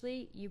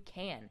selfishly, you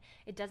can.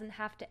 It doesn't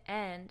have to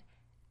end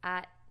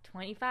at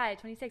 25,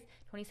 26,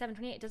 27,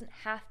 28. It doesn't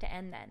have to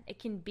end then. It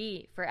can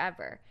be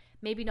forever.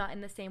 Maybe not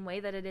in the same way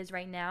that it is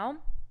right now,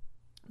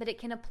 but it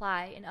can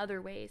apply in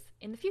other ways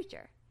in the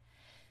future.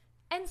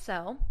 And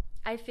so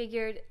I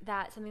figured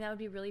that something that would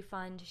be really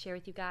fun to share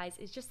with you guys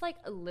is just like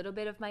a little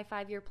bit of my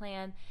 5-year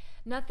plan.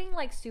 Nothing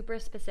like super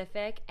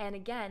specific. And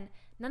again,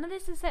 none of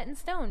this is set in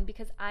stone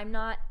because I'm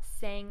not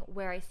saying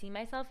where I see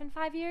myself in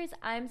 5 years.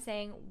 I'm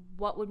saying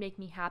what would make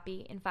me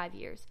happy in 5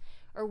 years,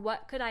 or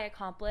what could I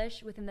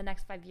accomplish within the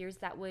next 5 years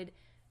that would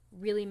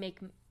really make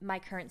my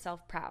current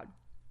self proud.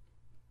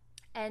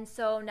 And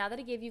so now that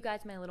I gave you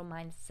guys my little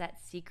mindset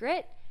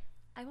secret,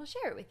 I will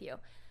share it with you.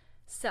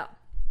 So,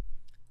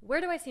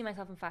 where do I see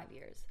myself in 5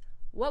 years?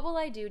 What will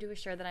I do to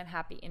assure that I'm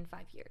happy in 5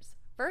 years?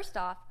 First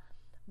off,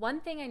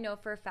 one thing I know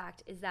for a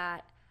fact is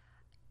that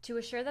to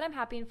assure that I'm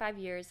happy in 5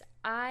 years,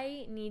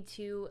 I need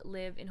to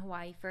live in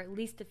Hawaii for at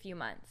least a few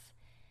months.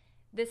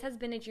 This has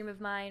been a dream of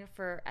mine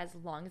for as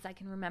long as I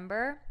can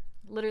remember.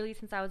 Literally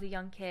since I was a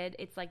young kid.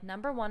 It's like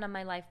number one on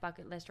my life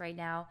bucket list right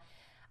now.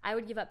 I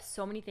would give up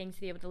so many things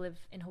to be able to live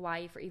in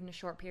Hawaii for even a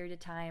short period of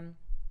time.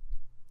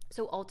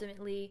 So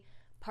ultimately,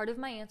 part of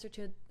my answer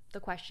to the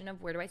question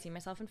of where do I see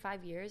myself in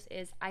 5 years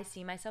is I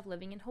see myself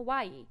living in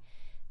Hawaii.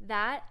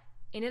 That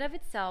in and of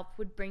itself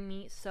would bring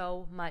me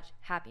so much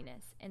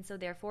happiness. And so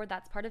therefore,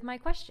 that's part of my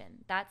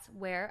question. That's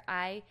where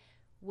I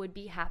would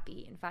be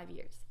happy in 5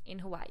 years, in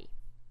Hawaii.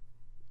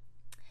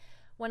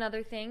 One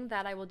other thing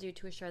that I will do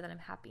to assure that I'm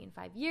happy in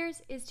 5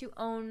 years is to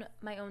own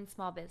my own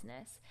small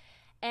business.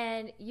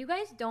 And you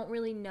guys don't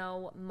really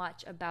know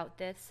much about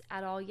this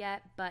at all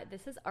yet, but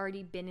this has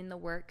already been in the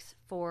works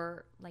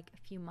for like a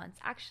few months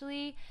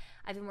actually.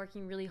 I've been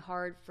working really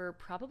hard for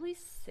probably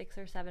 6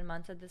 or 7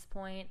 months at this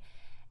point,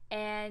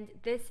 And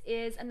this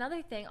is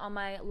another thing on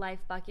my life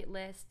bucket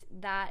list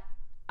that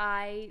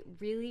I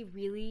really,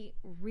 really,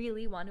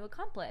 really want to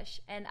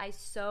accomplish. And I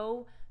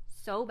so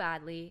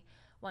badly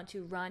want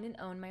to run and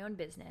own my own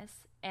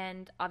business.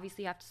 And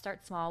obviously you have to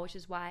start small, which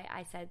is why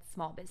I said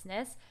small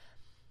business.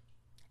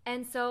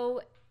 And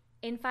so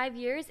in 5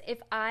 years, if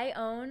I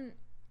own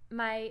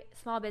my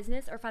small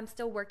business, or if I'm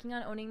still working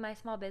on owning my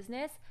small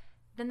business,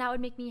 then that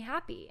would make me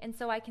happy. And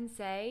so I can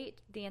say,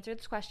 the answer to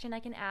this question, I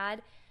can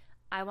add,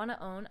 I want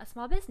to own a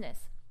small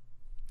business.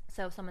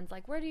 So if someone's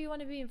like, where do you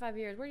want to be in 5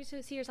 years? Where do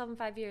you see yourself in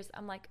 5 years?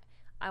 I'm like,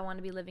 I want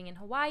to be living in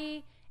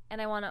Hawaii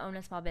and I want to own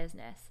a small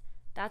business.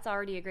 That's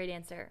already a great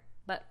answer,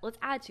 but let's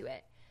add to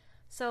it.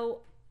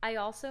 So I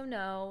also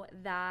know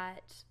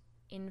that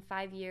in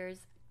 5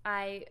 years,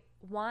 I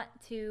want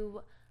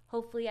to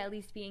hopefully at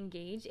least be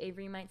engaged.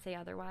 Avery might say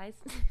otherwise.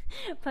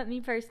 But me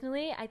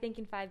personally, I think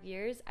in 5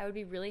 years, I would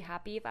be really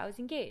happy if I was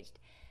engaged.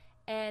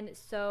 And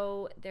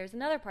so there's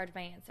another part of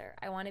my answer.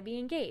 I want to be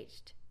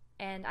engaged.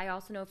 And I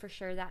also know for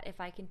sure that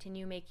if I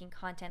continue making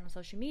content on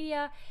social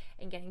media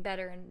and getting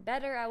better and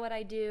better at what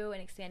I do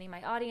and expanding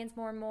my audience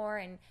more and more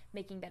and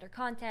making better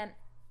content,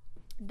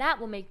 that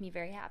will make me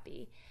very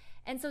happy.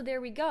 And so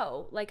there we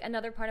go. Like,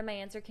 another part of my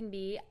answer can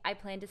be, I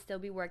plan to still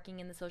be working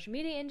in the social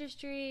media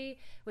industry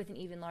with an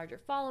even larger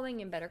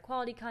following and better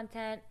quality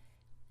content.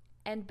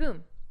 And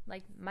boom,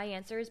 like, my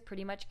answer is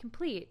pretty much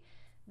complete.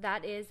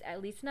 That is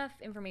at least enough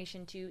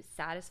information to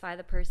satisfy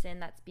the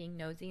person that's being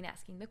nosy and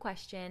asking the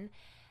question.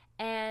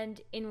 And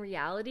in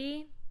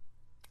reality,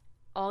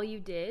 all you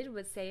did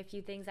was say a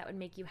few things that would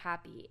make you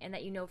happy and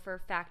that you know for a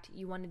fact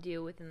you want to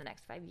do within the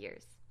next 5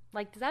 years.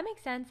 Like, does that make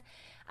sense?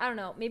 I don't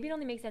know. Maybe it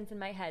only makes sense in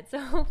my head. So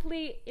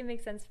hopefully it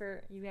makes sense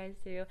for you guys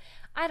too.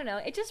 I don't know.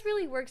 It just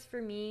really works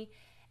for me.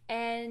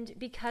 And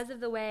because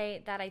of the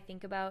way that I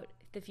think about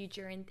the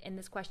future and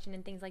this question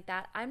and things like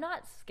that, I'm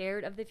not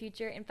scared of the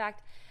future. In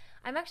fact,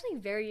 I'm actually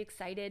very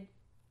excited.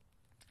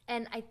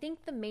 And I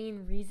think the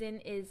main reason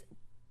is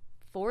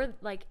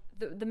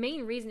the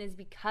main reason is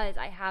because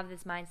I have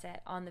this mindset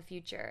on the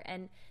future,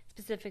 and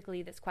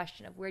specifically this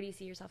question of where do you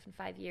see yourself in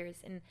 5 years?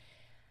 And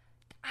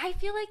I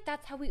feel like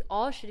that's how we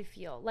all should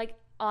feel. Like,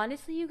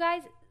 honestly, you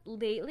guys,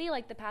 lately,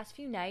 like the past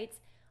few nights,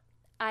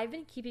 I've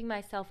been keeping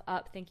myself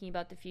up thinking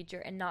about the future,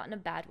 and not in a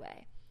bad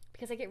way,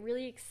 because I get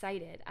really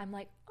excited. I'm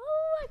like,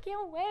 oh, I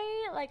can't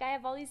wait. Like, I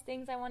have all these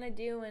things I want to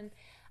do, and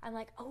I'm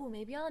like, oh,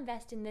 maybe I'll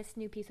invest in this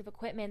new piece of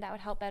equipment that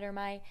would help better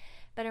my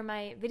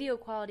video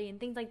quality and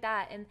things like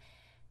that. And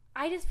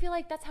I just feel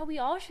like that's how we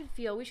all should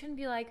feel. We shouldn't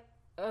be like,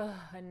 ugh,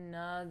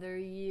 another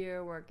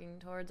year working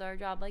towards our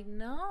job. Like,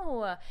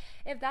 no.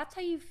 If that's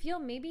how you feel,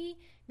 maybe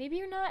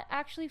you're not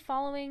actually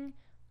following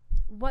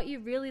what you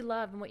really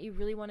love and what you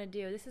really want to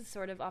do. This is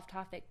sort of off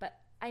topic, but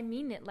I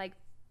mean it. Like,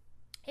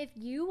 if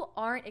you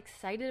aren't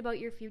excited about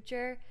your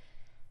future,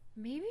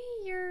 maybe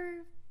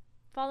you're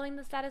following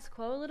the status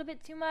quo a little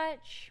bit too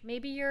much.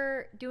 Maybe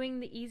you're doing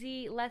the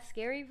easy, less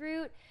scary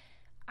route.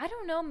 I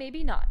don't know,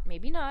 maybe not.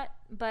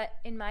 But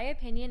in my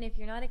opinion, if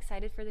you're not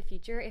excited for the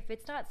future, if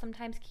it's not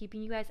sometimes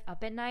keeping you guys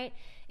up at night,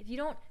 if you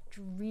don't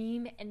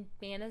dream and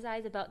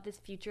fantasize about this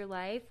future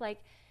life,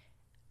 like,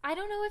 I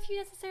don't know if you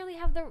necessarily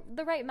have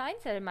the right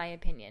mindset, in my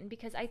opinion,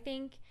 because I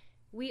think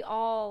we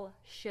all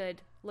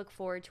should look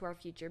forward to our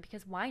future,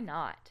 because why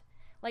not?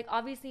 Like,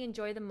 obviously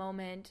enjoy the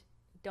moment.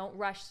 Don't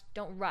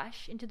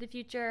rush into the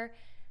future,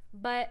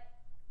 but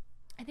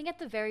I think at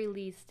the very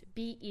least,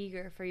 be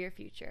eager for your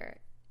future.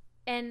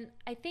 And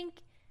I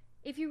think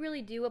if you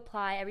really do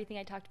apply everything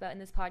I talked about in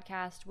this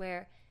podcast,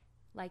 where,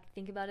 like,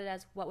 think about it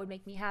as what would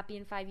make me happy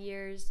in 5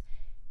 years,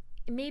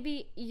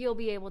 maybe you'll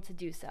be able to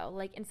do so.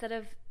 Like, instead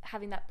of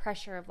having that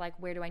pressure of like,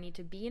 where do I need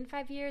to be in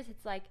 5 years?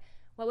 It's like,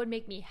 what would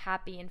make me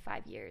happy in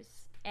 5 years?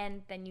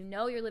 And then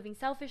you're living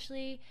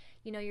selfishly,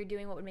 you're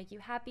doing what would make you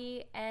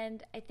happy.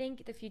 And I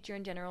think the future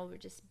in general would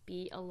just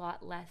be a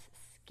lot less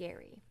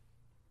scary.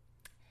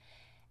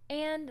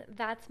 And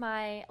that's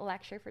my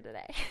lecture for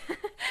today.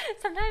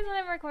 Sometimes when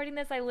I'm recording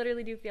this, I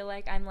literally do feel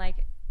like I'm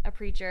like a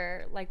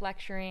preacher, like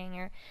lecturing,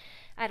 or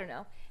I don't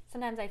know.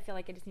 Sometimes I feel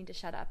like I just need to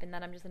shut up and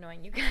that I'm just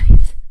annoying you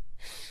guys.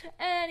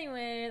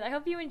 Anyways, I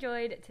hope you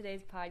enjoyed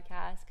today's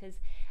podcast, because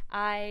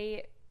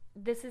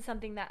this is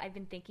something that I've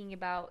been thinking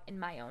about in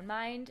my own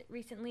mind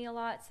recently a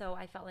lot, so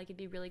I felt like it'd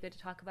be really good to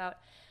talk about.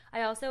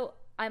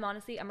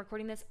 I'm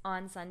recording this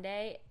on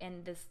Sunday,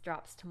 and this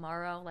drops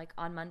tomorrow, like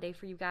on Monday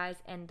for you guys,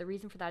 and the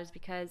reason for that is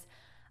because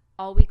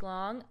all week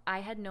long,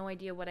 I had no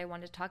idea what I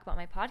wanted to talk about in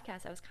my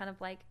podcast. I was kind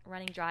of like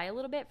running dry a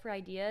little bit for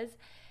ideas,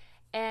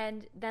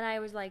 and then I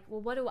was like,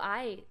 well, what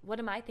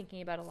am I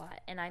thinking about a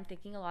lot? And I'm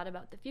thinking a lot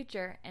about the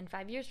future and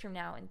 5 years from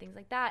now and things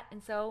like that,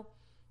 and so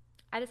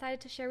I decided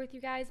to share with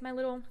you guys my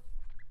little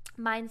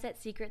mindset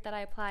secret that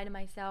I apply to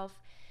myself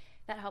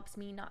that helps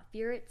me not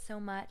fear it so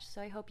much.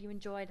 So I hope you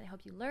enjoyed. I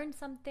hope you learned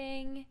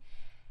something.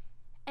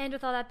 And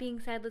with all that being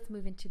said, let's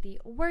move into the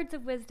words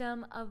of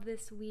wisdom of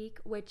this week,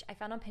 which I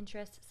found on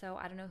Pinterest. So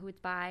I don't know who it's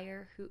by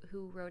or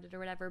who wrote it or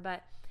whatever,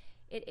 but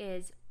it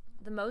is: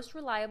 the most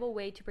reliable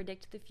way to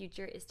predict the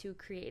future is to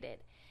create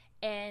it.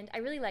 And I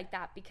really like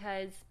that,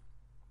 because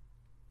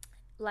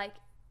like,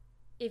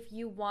 if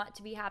you want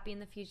to be happy in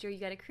the future, you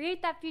got to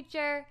create that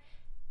future,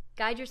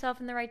 guide yourself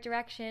in the right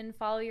direction,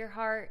 follow your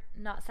heart,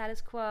 not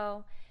status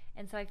quo.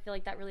 And so I feel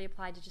like that really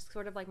applied to just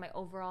sort of like my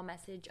overall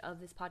message of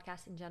this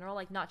podcast in general,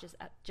 like not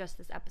just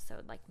this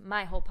episode, like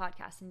my whole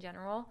podcast in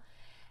general.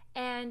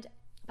 And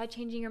by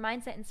changing your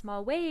mindset in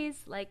small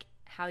ways, like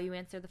how you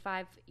answer the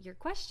 5-year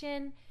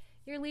question,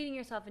 you're leading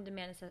yourself into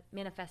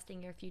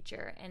manifesting your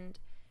future and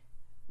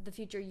the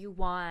future you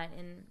want.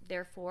 And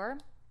therefore,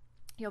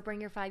 you'll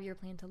bring your 5-year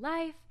plan to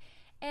life,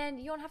 and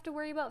you don't have to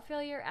worry about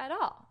failure at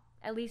all.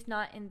 At least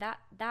not in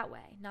that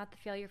way, not the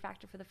failure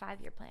factor for the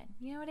 5-year plan.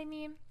 You know what I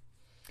mean?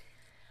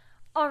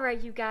 All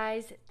right, you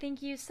guys,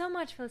 thank you so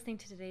much for listening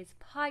to today's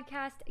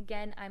podcast.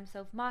 Again, I'm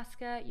Soph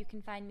Mosca. You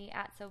can find me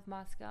at Soph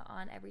Mosca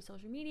on every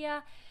social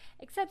media,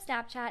 except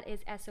Snapchat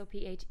is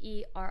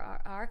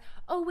SOPHERRR.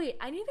 Oh, wait,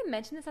 I didn't even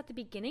mention this at the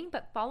beginning,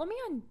 but follow me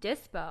on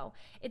Dispo.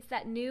 It's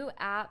that new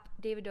app,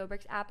 David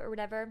Dobrik's app or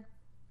whatever.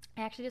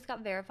 I actually just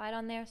got verified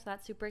on there, so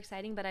that's super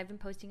exciting, but I've been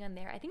posting on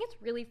there. I think it's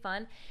really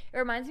fun. It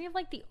reminds me of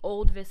like the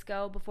old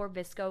VSCO, before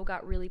VSCO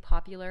got really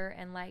popular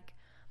and like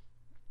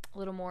a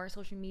little more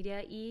social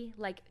media-y.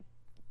 Like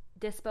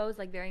Dispo's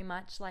like very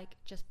much like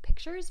just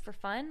pictures for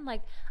fun.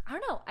 Like, I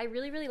don't know, I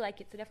really, really like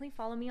it. So definitely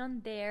follow me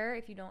on there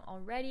if you don't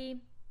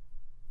already.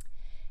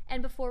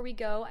 And before we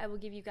go, I will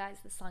give you guys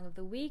the song of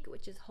the week,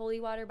 which is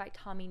Holy Water by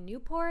Tommy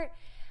Newport.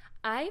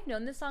 I've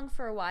known this song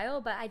for a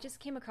while, but I just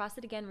came across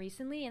it again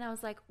recently, and I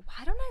was like,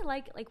 why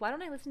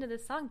don't I listen to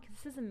this song? Because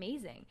this is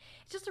amazing.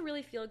 It's just a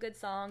really feel-good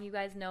song. You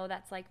guys know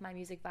that's like my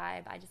music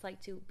vibe. I just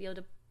like to be able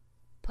to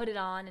put it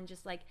on and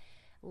just like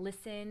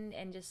listen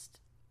and just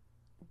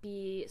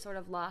be sort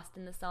of lost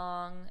in the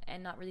song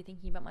and not really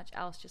thinking about much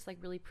else, just like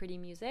really pretty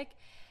music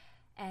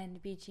and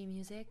beachy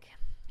music.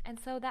 And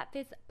so that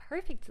fits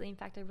perfectly. In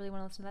fact, I really want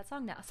to listen to that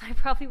song now, so I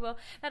probably will.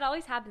 That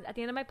always happens. At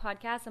the end of my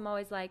podcast, I'm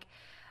always like,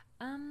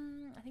 I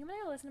think I'm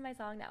going to listen to my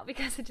song now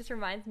because it just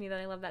reminds me that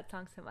I love that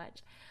song so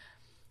much.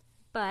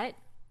 But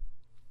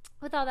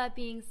with all that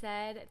being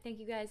said, thank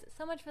you guys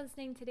so much for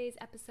listening to today's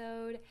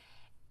episode,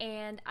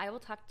 and I will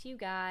talk to you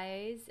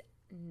guys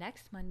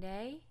next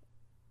Monday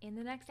in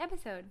the next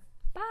episode.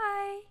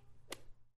 Bye!